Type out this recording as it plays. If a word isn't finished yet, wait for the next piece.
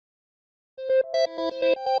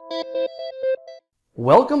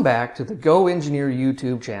Welcome back to the GoEngineer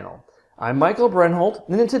YouTube channel. I'm Michael Brenholt,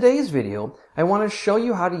 and in today's video, I want to show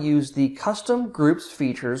you how to use the custom groups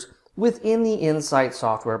features within the Insight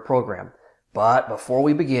software program. But before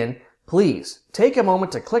we begin, please take a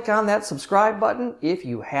moment to click on that subscribe button if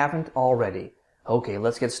you haven't already. Okay,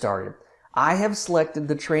 let's get started. I have selected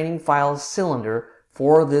the training file cylinder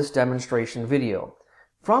for this demonstration video.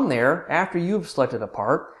 From there, after you've selected a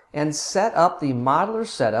part and set up the modeler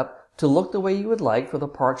setup to look the way you would like for the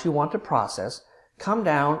parts you want to process, come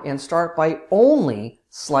down and start by only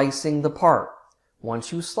slicing the part.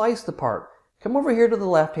 Once you slice the part, come over here to the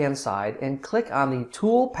left-hand side and click on the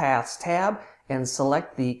Tool Paths tab and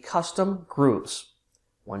select the Custom Groups.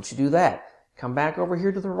 Once you do that, come back over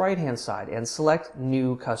here to the right-hand side and select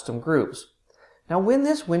New Custom Groups. Now when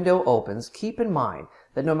this window opens, keep in mind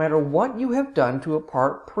that no matter what you have done to a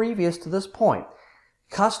part previous to this point,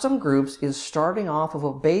 Custom Groups is starting off of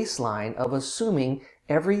a baseline of assuming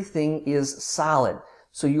everything is solid.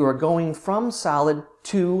 So you are going from solid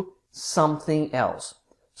to something else.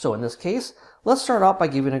 So in this case, let's start off by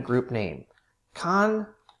giving a group name.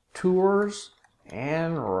 Contours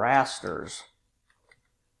and rasters.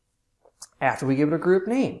 After we give it a group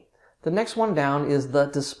name, the next one down is the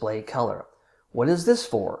display color. What is this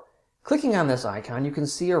for? Clicking on this icon, you can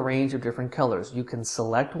see a range of different colors. You can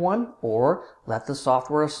select one or let the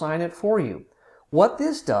software assign it for you. What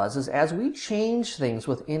this does is as we change things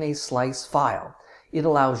within a slice file, it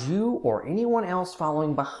allows you or anyone else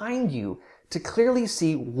following behind you to clearly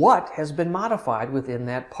see what has been modified within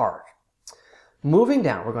that part. Moving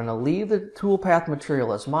down, we're going to leave the toolpath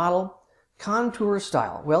material as model. Contour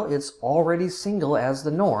style, well, it's already single as the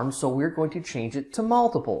norm, so we're going to change it to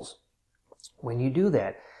multiples. When you do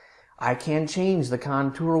that, I can change the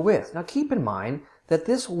contour width. Now keep in mind that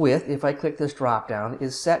this width, if I click this drop down,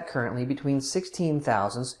 is set currently between 16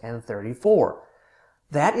 thousandths and 34.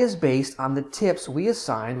 That is based on the tips we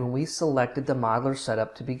assigned when we selected the modeler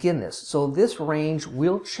setup to begin this. So this range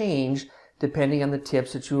will change depending on the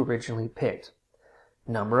tips that you originally picked.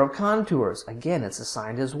 Number of contours, again, it's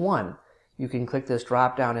assigned as 1. You can click this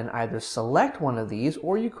drop down and either select one of these,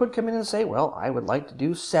 or you could come in and say, well, I would like to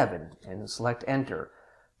do 7 and select enter.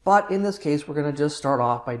 But in this case, we're going to just start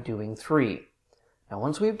off by doing 3. Now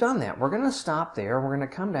once we've done that, we're going to stop there. We're going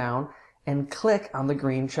to come down and click on the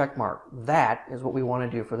green check mark. That is what we want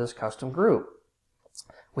to do for this custom group.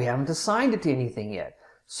 We haven't assigned it to anything yet.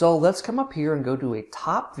 So let's come up here and go to a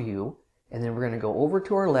top view, and then we're going to go over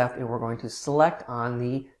to our left and we're going to select on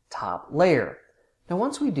the top layer. Now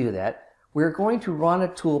once we do that, we're going to run a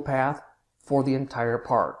toolpath for the entire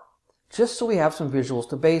part, just so we have some visuals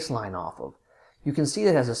to baseline off of. You can see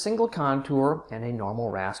that it has a single contour and a normal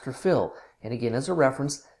raster fill. And again, as a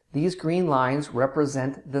reference, these green lines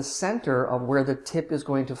represent the center of where the tip is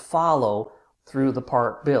going to follow through the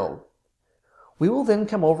part build. We will then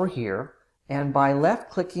come over here, and by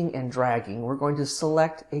left-clicking and dragging, we're going to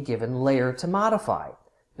select a given layer to modify.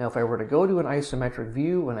 Now, if I were to go to an isometric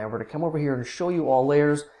view, and I were to come over here and show you all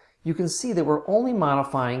layers, you can see that we're only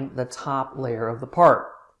modifying the top layer of the part.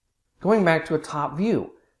 Going back to a top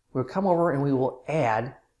view, we'll come over and we will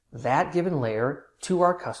add that given layer to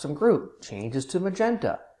our custom group. Changes to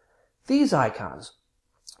magenta. These icons.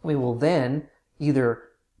 We will then either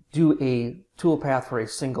do a toolpath for a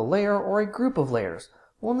single layer or a group of layers.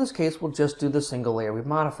 Well, in this case, we'll just do the single layer we've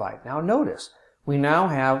modified. Now notice, we now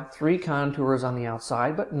have 3 contours on the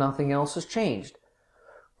outside, but nothing else has changed.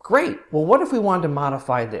 Great. Well, what if we wanted to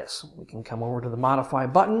modify this? We can come over to the modify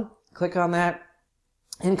button, click on that,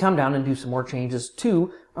 and come down and do some more changes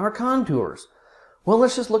to our contours. Well,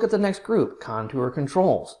 let's just look at the next group, contour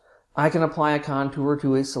controls. I can apply a contour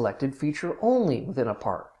to a selected feature only within a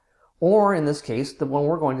part. Or in this case, the one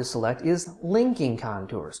we're going to select is linking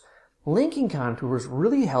contours. Linking contours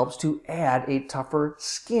really helps to add a tougher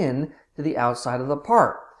skin to the outside of the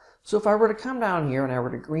part. So if I were to come down here and I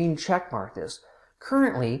were to green check mark this,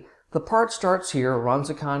 currently the part starts here,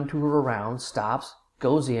 runs a contour around, stops,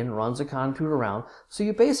 goes in, runs a contour around. So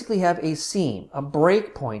you basically have a seam, a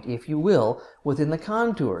break point, if you will, within the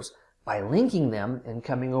contours. By linking them and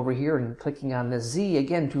coming over here and clicking on the Z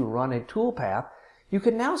again to run a toolpath, you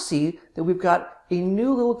can now see that we've got a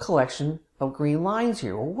new little collection of green lines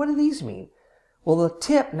here. Well, what do these mean? Well, the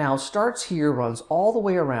tip now starts here, runs all the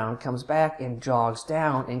way around, comes back and jogs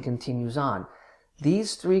down and continues on.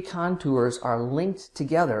 These 3 contours are linked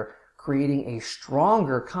together, creating a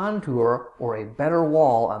stronger contour or a better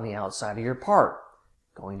wall on the outside of your part.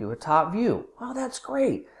 Going to a top view. Wow, that's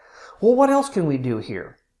great. Well, what else can we do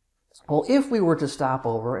here? Well, if we were to stop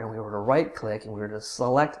over and we were to right click and we were to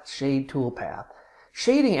select Shade Toolpath,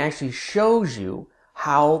 Shading actually shows you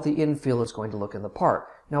how the infill is going to look in the part.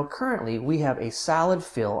 Now currently we have a solid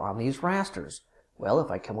fill on these rasters. Well,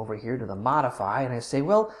 if I come over here to the modify and I say,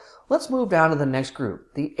 well, let's move down to the next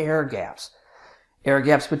group, the air gaps. Air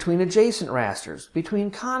gaps between adjacent rasters,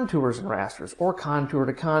 between contours and rasters, or contour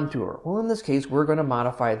to contour. Well, in this case, we're going to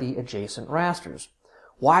modify the adjacent rasters.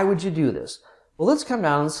 Why would you do this? Well, let's come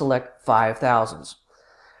down and select 5,000s.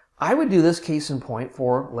 I would do this case in point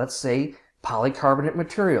for, let's say, polycarbonate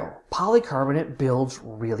material. Polycarbonate builds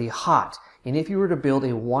really hot. And if you were to build a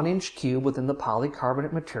 1-inch cube within the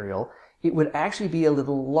polycarbonate material, it would actually be a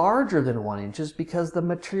little larger than 1 inch because the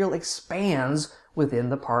material expands within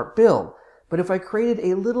the part build. But if I created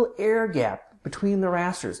a little air gap between the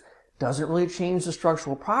rasters, doesn't really change the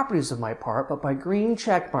structural properties of my part, but by green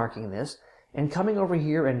check marking this and coming over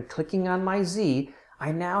here and clicking on my Z,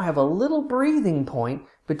 I now have a little breathing point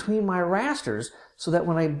between my rasters so that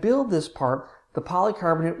when I build this part, the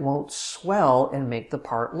polycarbonate won't swell and make the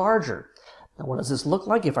part larger. Now what does this look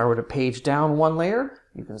like? If I were to page down one layer,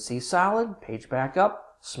 you can see solid, page back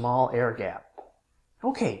up, small air gap.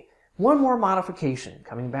 Okay. One more modification,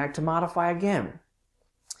 coming back to modify again.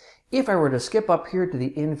 If I were to skip up here to the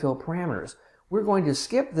infill parameters, we're going to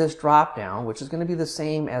skip this drop down, which is going to be the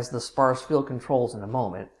same as the sparse fill controls in a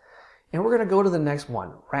moment, and we're going to go to the next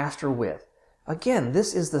one, raster width. Again,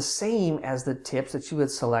 this is the same as the tips that you had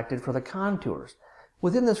selected for the contours.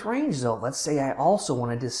 Within this range though, let's say I also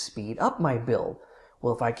wanted to speed up my build.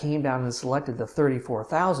 Well, if I came down and selected the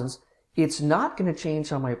 34,000s, it's not going to change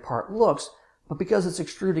how my part looks, but because it's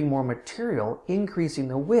extruding more material, increasing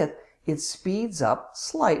the width, it speeds up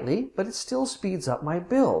slightly, but it still speeds up my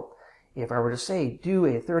build. If I were to say, do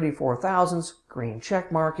a 34,000s, green check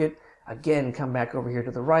mark it, again, come back over here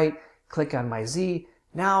to the right, click on my Z,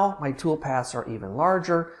 now my tool paths are even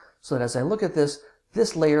larger, so that as I look at this,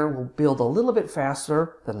 this layer will build a little bit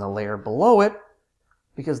faster than the layer below it,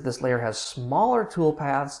 because this layer has smaller tool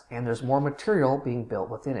paths and there's more material being built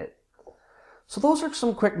within it. So those are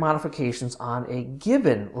some quick modifications on a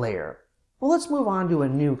given layer. Well, let's move on to a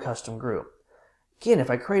new custom group. Again, if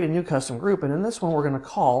I create a new custom group, and in this one we're going to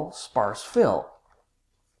call Sparse Fill.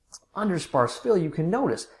 Under Sparse Fill, you can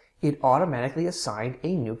notice it automatically assigned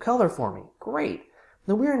a new color for me. Great.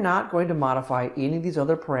 Now we are not going to modify any of these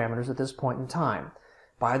other parameters at this point in time.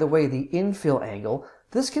 By the way, the infill angle,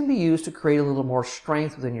 this can be used to create a little more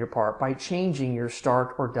strength within your part by changing your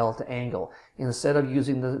start or delta angle instead of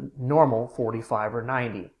using the normal 45 or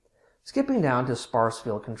 90. Skipping down to Sparse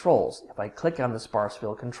Fill Controls. If I click on the Sparse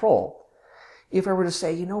Fill control, if I were to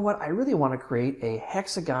say, you know what, I really want to create a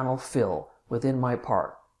hexagonal fill within my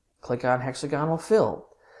part. Click on Hexagonal Fill.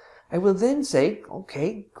 I will then say,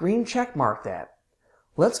 okay, green check mark that.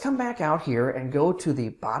 Let's come back out here and go to the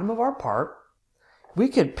bottom of our part. We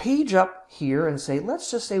could page up here and say, let's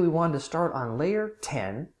just say we wanted to start on layer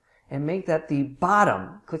 10 and make that the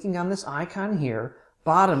bottom, clicking on this icon here,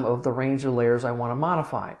 bottom of the range of layers I want to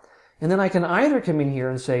modify. And then I can either come in here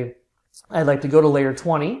and say, I'd like to go to layer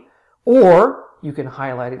 20, or you can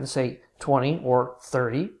highlight it and say 20 or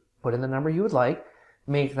 30, put in the number you would like,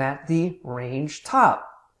 make that the range top.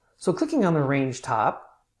 So clicking on the range top,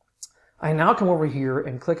 I now come over here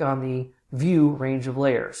and click on the view range of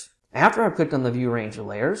layers. After I've clicked on the view range of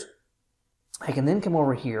layers, I can then come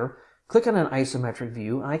over here, click on an isometric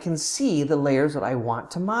view, and I can see the layers that I want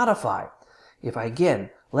to modify. If I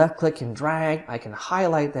again left click and drag, I can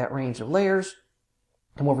highlight that range of layers,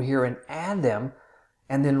 come over here and add them,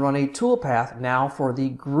 and then run a toolpath now for the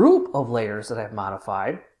group of layers that I've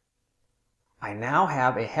modified. I now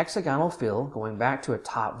have a hexagonal fill going back to a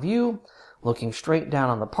top view, looking straight down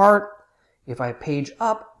on the part. If I page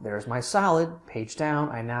up, there's my solid. Page down,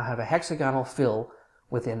 I now have a hexagonal fill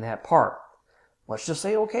within that part. Let's just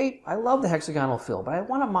say, okay, I love the hexagonal fill, but I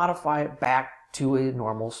want to modify it back to a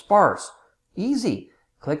normal sparse. Easy.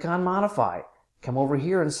 Click on Modify. Come over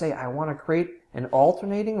here and say, I want to create an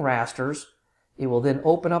alternating rasters. It will then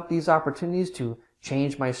open up these opportunities to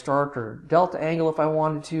change my start or delta angle if I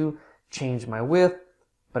wanted to, change my width.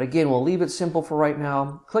 But again, we'll leave it simple for right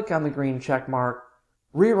now. Click on the green check mark,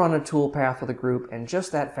 rerun a toolpath for the group, and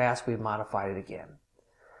just that fast we've modified it again.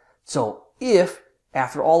 So if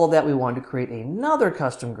after all of that we wanted to create another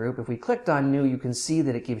custom group, if we clicked on New, you can see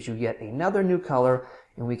that it gives you yet another new color,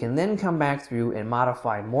 and we can then come back through and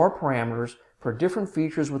modify more parameters for different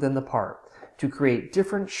features within the part to create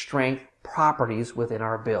different strength properties within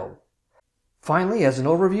our build. Finally, as an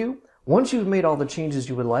overview, once you've made all the changes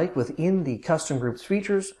you would like within the custom groups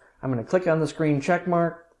features, I'm going to click on this green check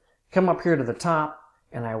mark, come up here to the top,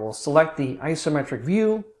 and I will select the isometric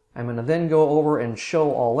view. I'm going to then go over and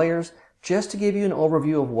show all layers just to give you an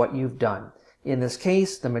overview of what you've done. In this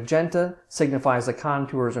case, the magenta signifies the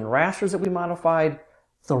contours and rasters that we modified,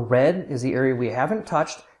 the red is the area we haven't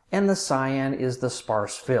touched, and the cyan is the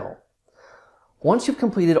sparse fill. Once you've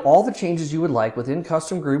completed all the changes you would like within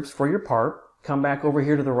custom groups for your part, come back over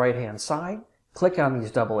here to the right-hand side, click on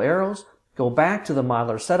these double arrows, go back to the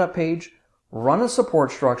modeler setup page, run a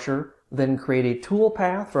support structure, then create a tool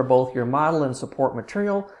path for both your model and support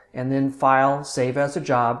material, and then file, save as a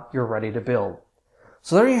job, you're ready to build.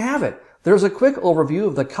 So there you have it. There's a quick overview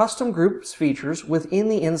of the custom groups features within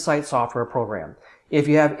the Insight software program. If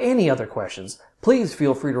you have any other questions, please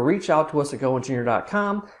feel free to reach out to us at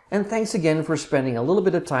GoEngineer.com, and thanks again for spending a little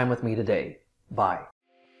bit of time with me today. Bye.